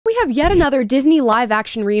have yet another Disney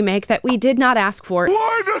live-action remake that we did not ask for.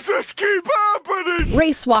 Why does this keep happening?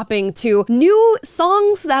 Race swapping to new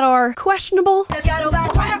songs that are questionable.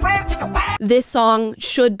 This song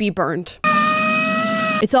should be burned.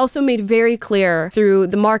 It's also made very clear through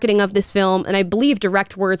the marketing of this film, and I believe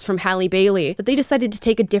direct words from Halle Bailey, that they decided to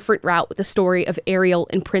take a different route with the story of Ariel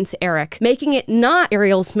and Prince Eric, making it not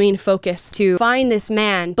Ariel's main focus to find this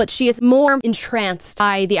man, but she is more entranced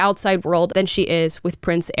by the outside world than she is with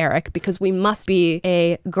Prince Eric, because we must be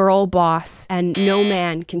a girl boss and no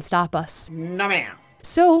man can stop us. No ma'am.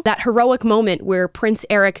 So, that heroic moment where Prince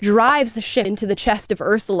Eric drives the ship into the chest of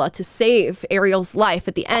Ursula to save Ariel's life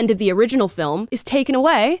at the end of the original film is taken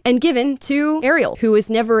away and given to Ariel, who is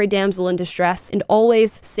never a damsel in distress and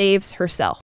always saves herself.